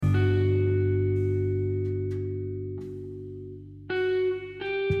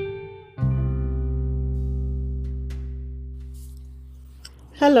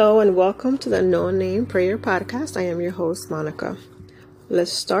Hello and welcome to the No Name Prayer Podcast. I am your host, Monica.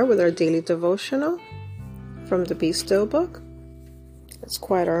 Let's start with our daily devotional from the Be Still book. Let's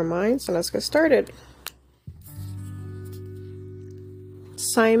quiet our minds and let's get started.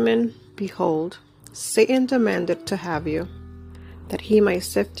 Simon, behold, Satan demanded to have you, that he might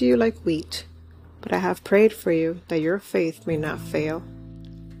sift you like wheat, but I have prayed for you that your faith may not fail.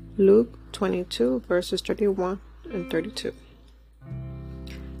 Luke 22 verses 31 and 32.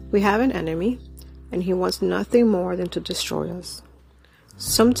 We have an enemy, and he wants nothing more than to destroy us.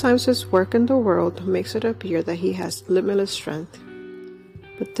 Sometimes his work in the world makes it appear that he has limitless strength.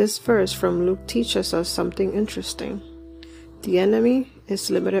 But this verse from Luke teaches us something interesting. The enemy is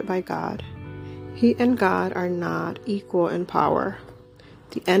limited by God. He and God are not equal in power.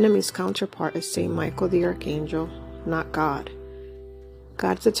 The enemy's counterpart is Saint Michael the Archangel, not God.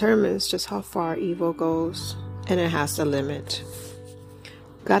 God determines just how far evil goes, and it has a limit.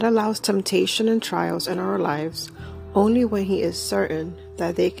 God allows temptation and trials in our lives only when He is certain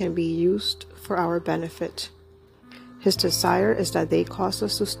that they can be used for our benefit. His desire is that they cause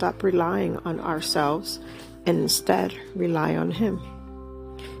us to stop relying on ourselves and instead rely on Him.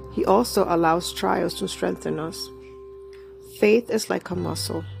 He also allows trials to strengthen us. Faith is like a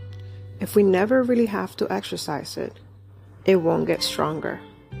muscle. If we never really have to exercise it, it won't get stronger.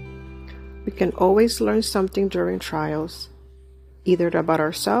 We can always learn something during trials, either about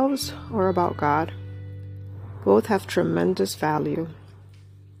ourselves or about God. Both have tremendous value.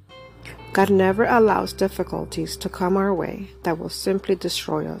 God never allows difficulties to come our way that will simply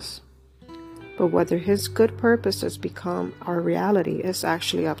destroy us. But whether His good purposes become our reality is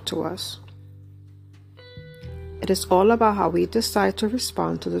actually up to us. It is all about how we decide to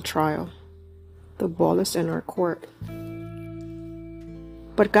respond to the trial. The ball is in our court.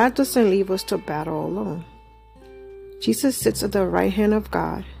 But God doesn't leave us to battle alone. Jesus sits at the right hand of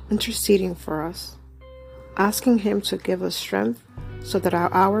God, interceding for us, asking Him to give us strength so that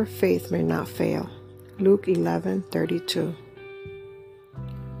our faith may not fail. Luke 11:32.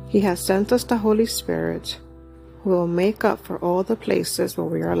 He has sent us the Holy Spirit, who will make up for all the places where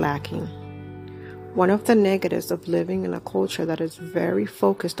we are lacking. One of the negatives of living in a culture that is very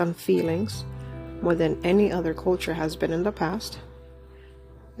focused on feelings, more than any other culture has been in the past,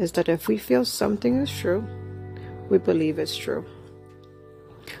 is that if we feel something is true, we believe it's true.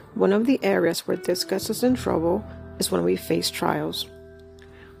 One of the areas where this gets us in trouble is when we face trials.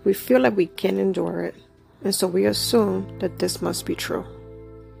 We feel like we can't endure it, and so we assume that this must be true.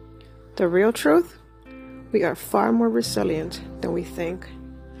 The real truth? We are far more resilient than we think.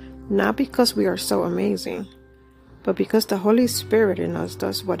 Not because we are so amazing, but because the Holy Spirit in us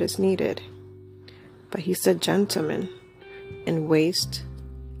does what is needed. But He's a gentleman and waits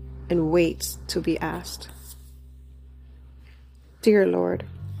to be asked. Dear Lord,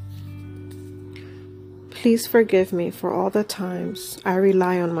 please forgive me for all the times I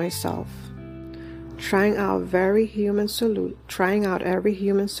rely on myself, trying out every human solution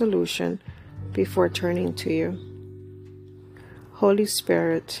before turning to you. Holy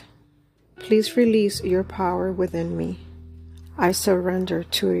Spirit, please release your power within me. I surrender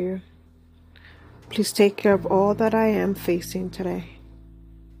to you. Please take care of all that I am facing today.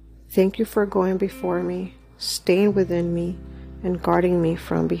 Thank you for going before me, staying within me, and guarding me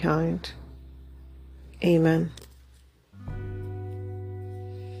from behind. Amen.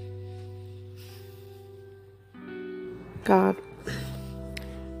 God,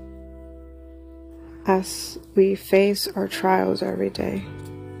 as we face our trials every day,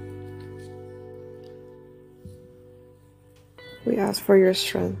 we ask for your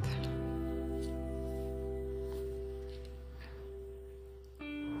strength.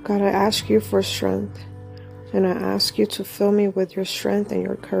 God, I ask you for strength. And I ask you to fill me with your strength and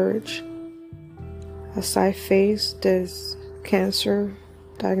your courage as I face this cancer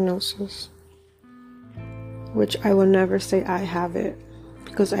diagnosis, which I will never say I have it,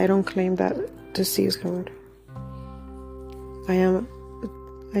 because I don't claim that disease, Lord. I am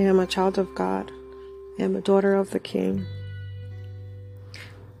a child of God. I am a daughter of the King.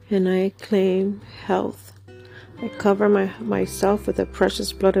 And I claim health. I cover myself with the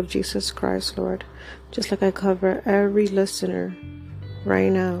precious blood of Jesus Christ, Lord, just like I cover every listener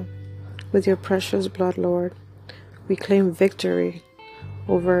right now with your precious blood, Lord. We claim victory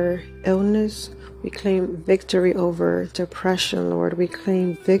over illness. We claim victory over depression, Lord. We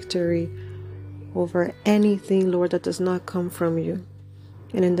claim victory over anything, Lord, that does not come from you.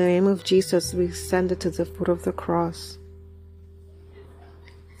 And in the name of Jesus, we send it to the foot of the cross.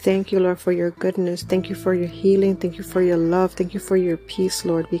 Thank you, Lord, for your goodness. Thank you for your healing. Thank you for your love. Thank you for your peace,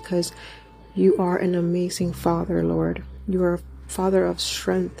 Lord, because you are an amazing Father, Lord. You are Father of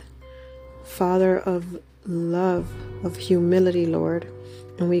strength, Father of love, of humility, Lord.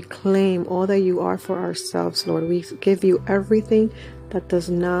 And we claim all that you are for ourselves, Lord. We give you everything that does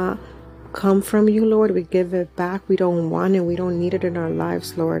not come from you, Lord. We give it back. We don't want it. We don't need it in our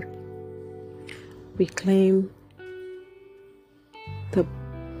lives, Lord. We claim the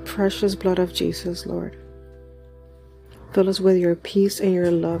precious blood of Jesus, Lord. Fill us with your peace and your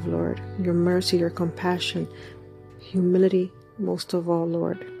love, Lord. Your mercy, your compassion, humility, most of all,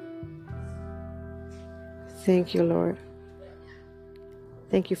 Lord. Thank you, Lord.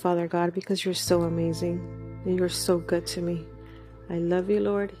 Thank you, Father God, because you're so amazing and you're so good to me. I love you,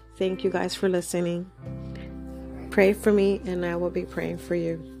 Lord. Thank you guys for listening. Pray for me and I will be praying for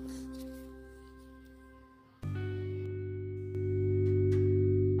you.